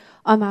put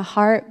on my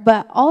heart.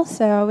 But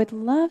also, I would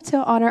love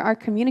to honor our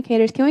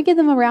communicators. Can we give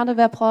them a round of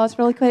applause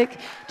really quick,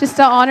 just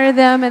to honor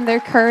them and their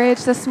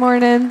courage this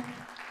morning?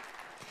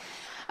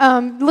 A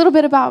little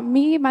bit about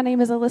me. My name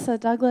is Alyssa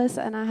Douglas,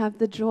 and I have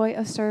the joy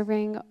of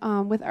serving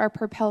with our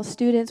Propel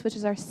students, which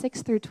is our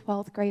 6th through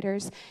 12th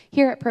graders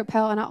here at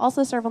Propel. And I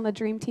also serve on the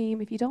Dream Team.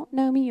 If you don't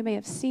know me, you may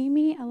have seen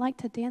me. I like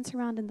to dance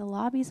around in the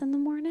lobbies in the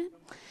morning.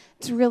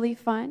 It's really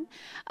fun.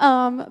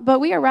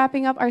 But we are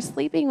wrapping up our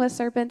Sleeping with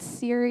Serpents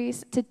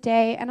series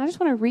today, and I just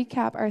want to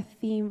recap our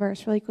theme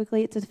verse really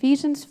quickly. It's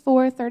Ephesians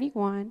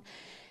 4:31.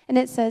 And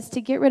it says,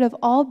 to get rid of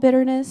all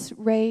bitterness,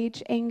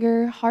 rage,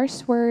 anger,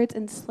 harsh words,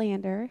 and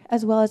slander,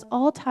 as well as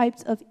all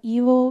types of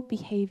evil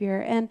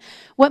behavior. And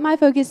what my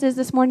focus is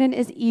this morning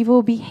is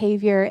evil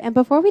behavior. And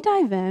before we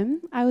dive in,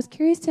 I was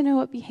curious to know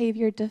what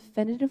behavior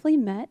definitively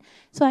meant,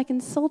 so I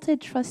consulted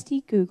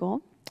trusty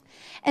Google.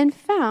 and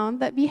found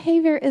that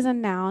behavior is a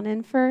noun.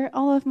 And for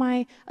all of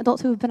my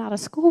adults who have been out of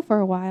school for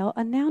a while,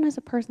 a noun is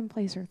a person,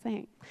 place, or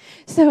thing.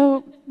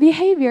 So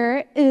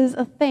behavior is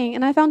a thing.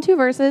 And I found 2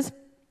 verses.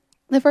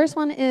 The first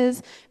one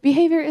is,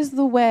 behavior is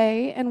the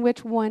way in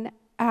which one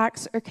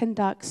acts or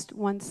conducts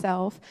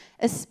oneself,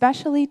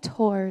 especially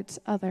towards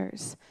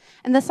others.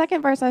 And the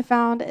second verse I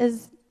found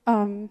is,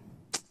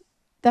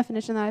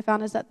 definition that I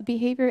found is that the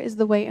behavior is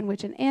the way in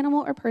which an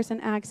animal or person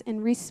acts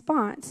in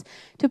response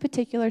to a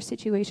particular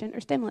situation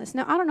or stimulus.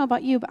 Now, I don't know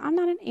about you, but I'm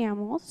not an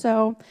animal,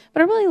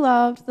 but I really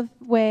loved the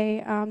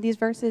way these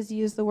verses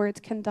use the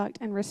words conduct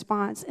and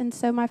response. And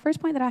so my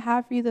first point that I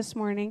have for you this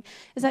morning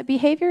is that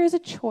behavior is a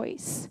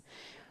choice.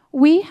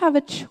 We have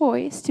a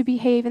choice to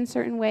behave in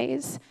certain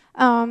ways.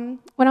 When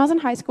I was in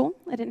high school,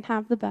 I didn't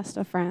have the best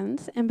of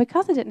friends, and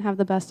because I didn't have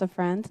the best of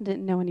friends and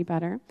didn't know any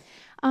better,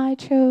 I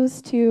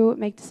chose to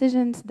make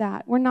decisions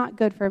that were not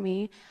good for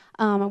me.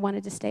 I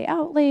wanted to stay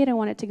out late. I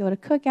wanted to go to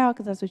cookout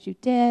because that's what you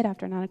did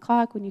after 9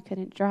 o'clock when you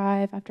couldn't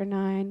drive after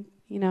 9,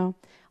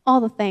 all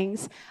the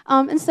things.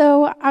 And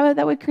so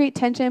that would create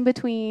tension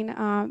between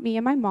me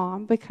and my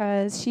mom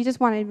because she just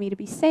wanted me to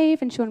be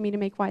safe and she wanted me to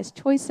make wise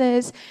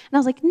choices. And I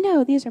was like,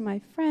 no, these are my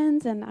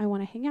friends and I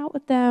want to hang out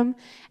with them.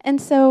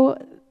 And so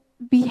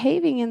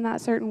behaving in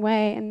that certain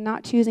way and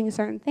not choosing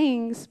certain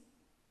things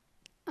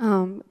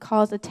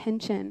caused a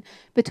tension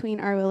between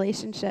our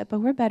relationship, but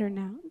we're better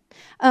now.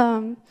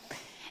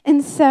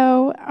 And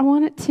so I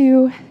wanted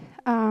to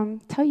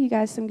tell you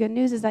guys some good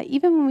news is that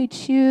even when we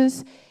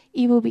choose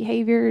evil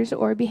behaviors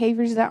or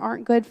behaviors that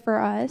aren't good for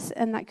us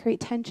and that create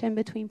tension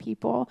between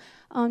people,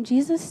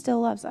 Jesus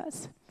still loves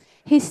us.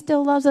 He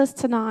still loves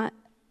us enough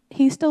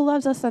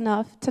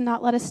to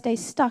not let us stay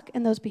stuck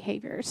in those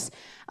behaviors.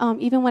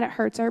 Even when it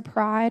hurts our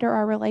pride or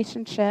our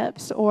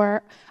relationships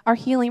or our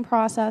healing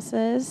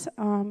processes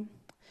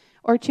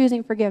or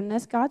choosing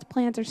forgiveness, God's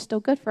plans are still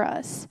good for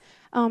us.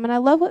 And I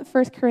love what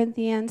 1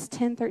 Corinthians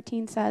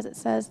 10:13 says. It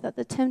says that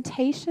the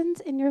temptations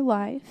in your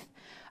life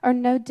are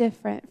no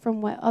different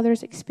from what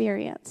others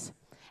experience.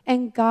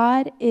 And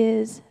God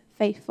is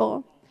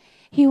faithful.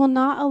 He will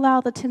not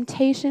allow the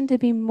temptation to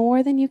be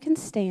more than you can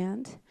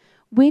stand.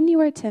 When you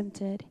are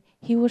tempted,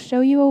 He will show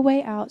you a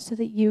way out so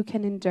that you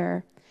can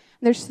endure.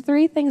 There's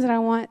 3 things that I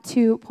want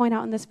to point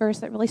out in this verse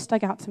that really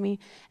stuck out to me,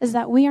 is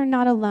that we are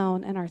not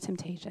alone in our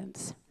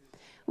temptations.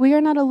 We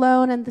are not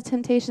alone in the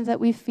temptations that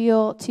we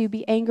feel to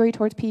be angry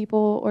towards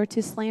people or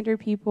to slander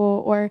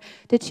people or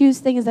to choose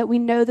things that we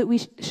know that we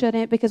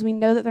shouldn't because we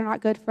know that they're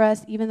not good for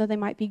us, even though they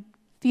might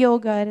feel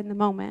good in the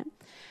moment.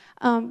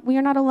 We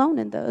are not alone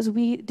in those.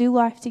 We do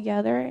life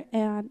together,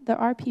 and there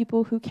are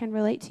people who can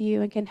relate to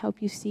you and can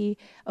help you see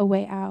a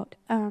way out.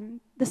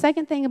 The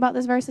second thing about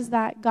this verse is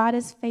that God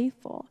is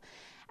faithful.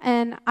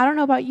 And I don't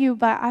know about you,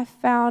 but I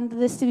found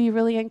this to be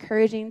really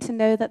encouraging to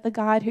know that the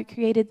God who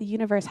created the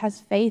universe has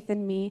faith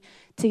in me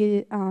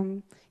to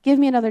give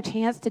me another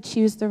chance to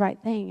choose the right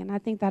thing. And I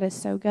think that is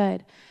so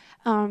good.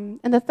 And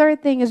the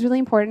third thing is really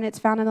important. It's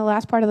found in the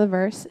last part of the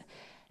verse.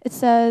 It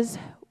says,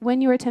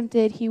 when you are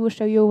tempted, He will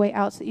show you a way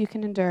out so that you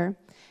can endure.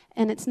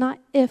 And it's not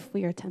if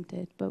we are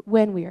tempted, but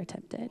when we are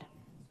tempted.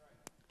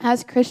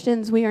 As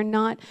Christians, we are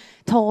not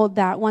told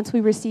that once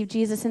we receive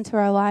Jesus into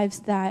our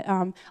lives that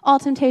all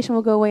temptation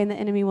will go away and the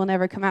enemy will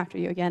never come after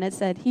you again. It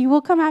said He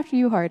will come after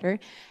you harder.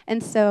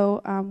 And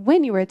so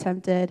when you are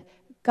tempted,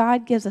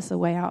 God gives us a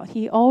way out.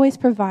 He always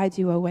provides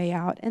you a way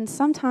out. And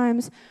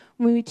sometimes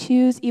when we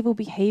choose evil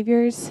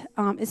behaviors,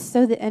 it's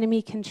so the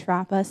enemy can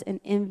trap us in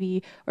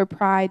envy or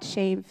pride,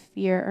 shame,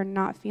 fear, or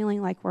not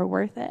feeling like we're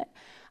worth it.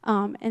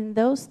 And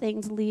those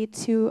things lead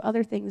to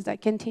other things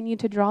that continue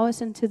to draw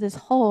us into this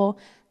hole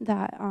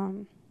that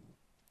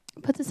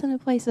puts us in a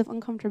place of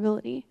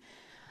uncomfortability.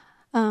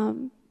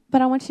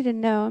 But I want you to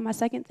know, and my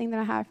second thing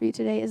that I have for you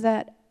today is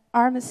that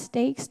our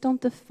mistakes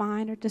don't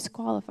define or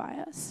disqualify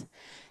us.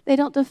 They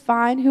don't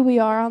define who we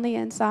are on the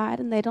inside,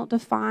 and they don't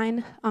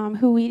define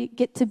who we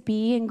get to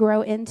be and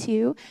grow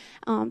into.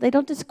 They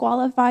don't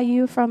disqualify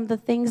you from the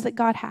things that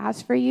God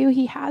has for you.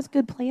 He has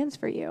good plans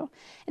for you.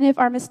 And if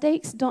our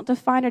mistakes don't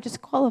define or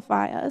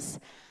disqualify us,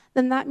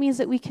 then that means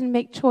that we can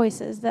make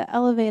choices that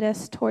elevate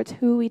us towards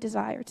who we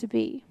desire to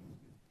be.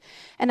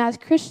 And as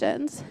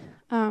Christians,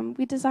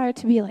 we desire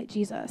to be like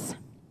Jesus.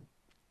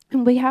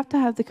 And we have to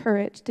have the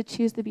courage to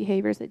choose the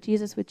behaviors that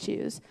Jesus would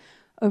choose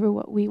over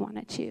what we want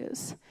to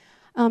choose.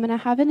 And I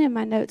have it in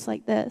my notes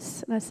like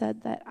this. And I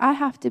said that I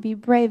have to be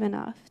brave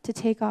enough to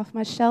take off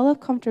my shell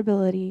of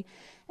comfortability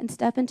and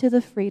step into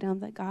the freedom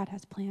that God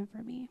has planned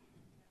for me.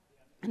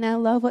 And I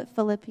love what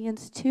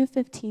Philippians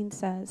 2:15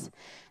 says.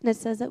 And it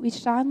says that we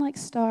shine like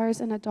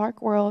stars in a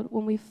dark world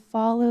when we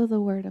follow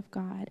the word of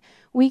God.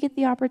 We get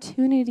the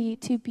opportunity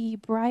to be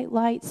bright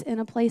lights in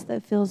a place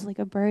that feels like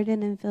a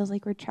burden and feels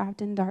like we're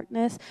trapped in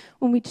darkness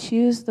when we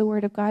choose the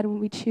word of God, when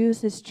we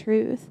choose His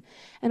truth.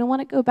 And I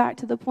want to go back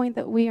to the point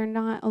that we are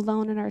not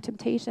alone in our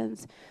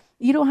temptations.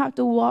 You don't have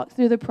to walk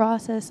through the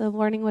process of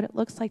learning what it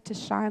looks like to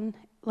shine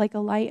like a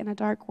light in a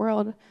dark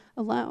world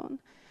alone.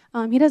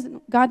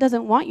 God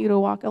doesn't want you to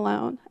walk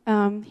alone.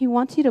 He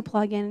wants you to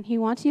plug in. He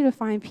wants you to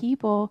find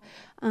people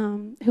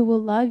who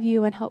will love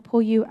you and help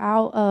pull you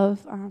out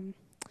of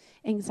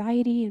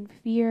anxiety and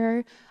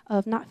fear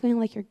of not feeling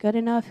like you're good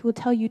enough, who will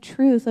tell you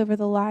truth over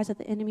the lies that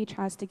the enemy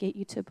tries to get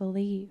you to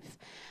believe.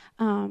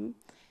 And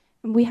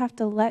we have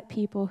to let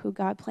people who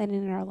God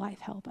planted in our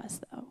life help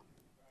us, though.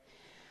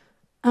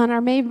 And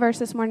our main verse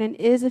this morning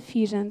is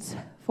Ephesians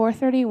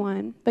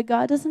 4:31, but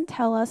God doesn't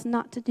tell us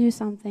not to do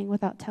something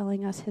without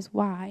telling us his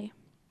why.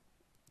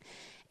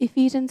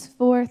 Ephesians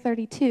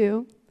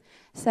 4:32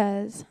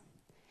 says,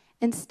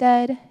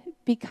 "Instead,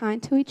 be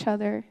kind to each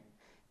other,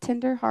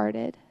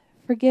 tender-hearted,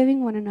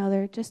 forgiving one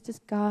another, just as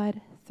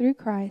God, through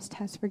Christ,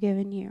 has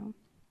forgiven you."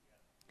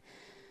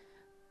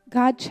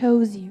 God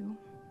chose you.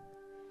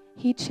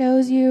 He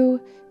chose you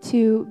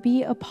to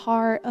be a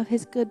part of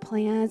his good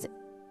plans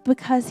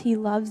because he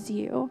loves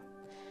you.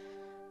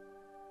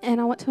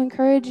 And I want to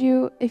encourage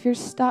you, if you're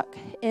stuck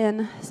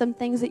in some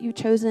things that you've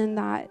chosen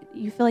that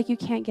you feel like you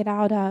can't get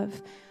out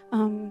of,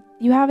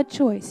 you have a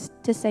choice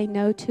to say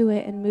no to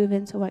it and move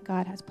into what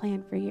God has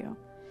planned for you.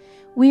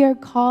 We are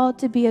called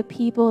to be a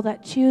people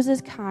that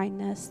chooses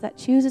kindness, that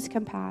chooses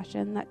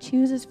compassion, that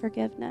chooses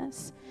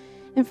forgiveness.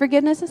 And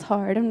forgiveness is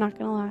hard, I'm not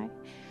going to lie.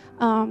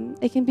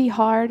 It can be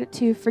hard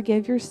to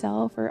forgive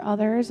yourself or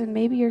others, and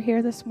maybe you're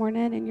here this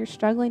morning and you're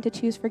struggling to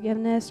choose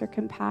forgiveness or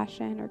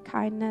compassion or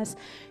kindness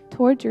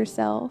towards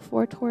yourself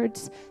or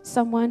towards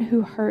someone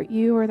who hurt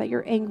you or that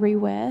you're angry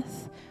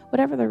with,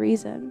 whatever the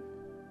reason.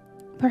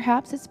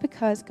 Perhaps it's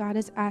because God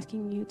is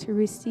asking you to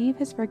receive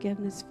his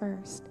forgiveness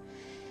first.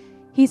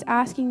 He's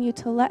asking you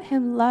to let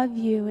him love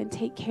you and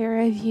take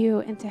care of you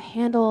and to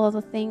handle all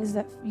the things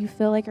that you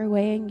feel like are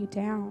weighing you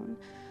down.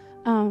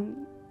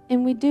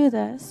 And we do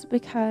this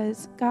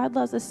because God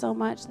loves us so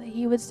much that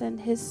he would send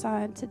his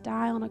son to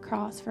die on a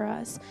cross for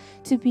us,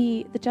 to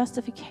be the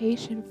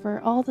justification for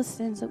all the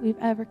sins that we've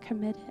ever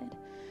committed.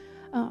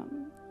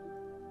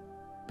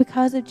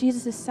 Because of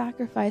Jesus'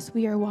 sacrifice,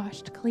 we are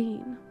washed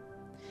clean.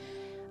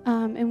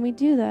 And we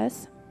do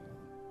this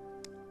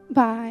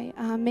by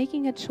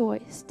making a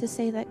choice to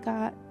say that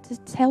to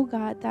tell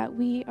God that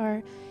we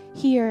are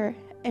here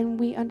and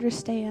we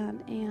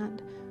understand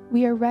and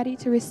we are ready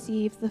to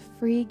receive the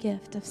free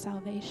gift of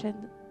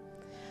salvation.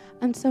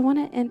 And so I want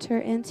to enter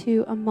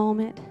into a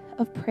moment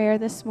of prayer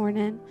this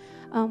morning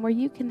where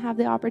you can have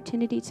the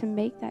opportunity to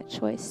make that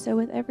choice. So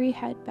with every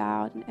head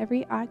bowed and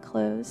every eye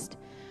closed,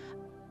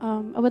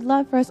 I would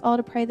love for us all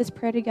to pray this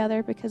prayer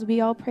together because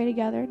we all pray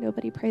together.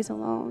 Nobody prays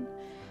alone.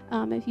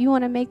 If you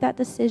want to make that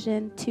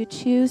decision to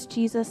choose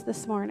Jesus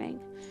this morning,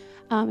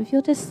 if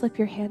you'll just slip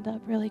your hand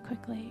up really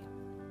quickly.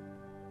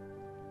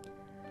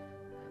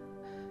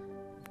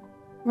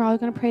 We're all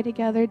going to pray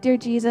together. Dear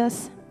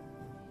Jesus,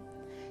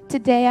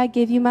 today I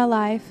give you my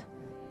life.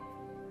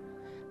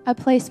 I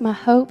place my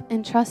hope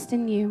and trust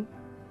in you.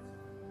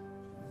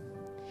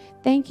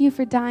 Thank you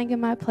for dying in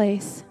my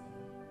place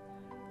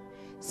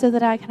so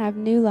that I can have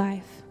new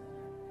life.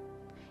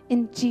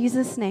 In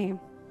Jesus' name,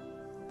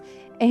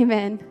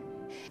 amen.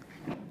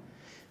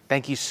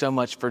 Thank you so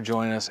much for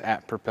joining us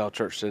at Propel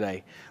Church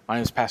today. My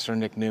name is Pastor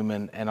Nick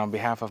Newman, and on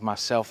behalf of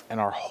myself and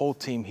our whole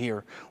team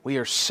here, we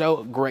are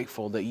so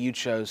grateful that you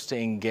chose to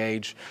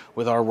engage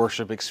with our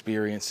worship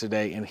experience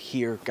today and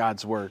hear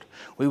God's word.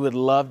 We would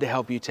love to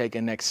help you take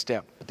a next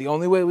step, but the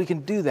only way we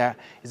can do that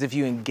is if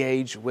you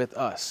engage with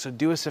us. So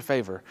do us a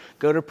favor,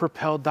 go to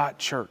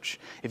propel.church.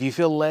 If you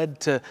feel led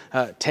to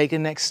take a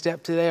next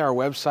step today, our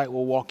website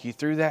will walk you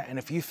through that. And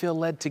if you feel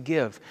led to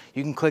give,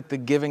 you can click the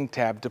Giving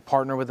tab to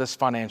partner with us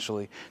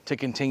financially to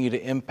continue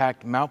to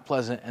impact Mount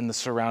Pleasant and the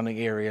surrounding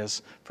areas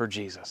for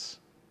Jesus.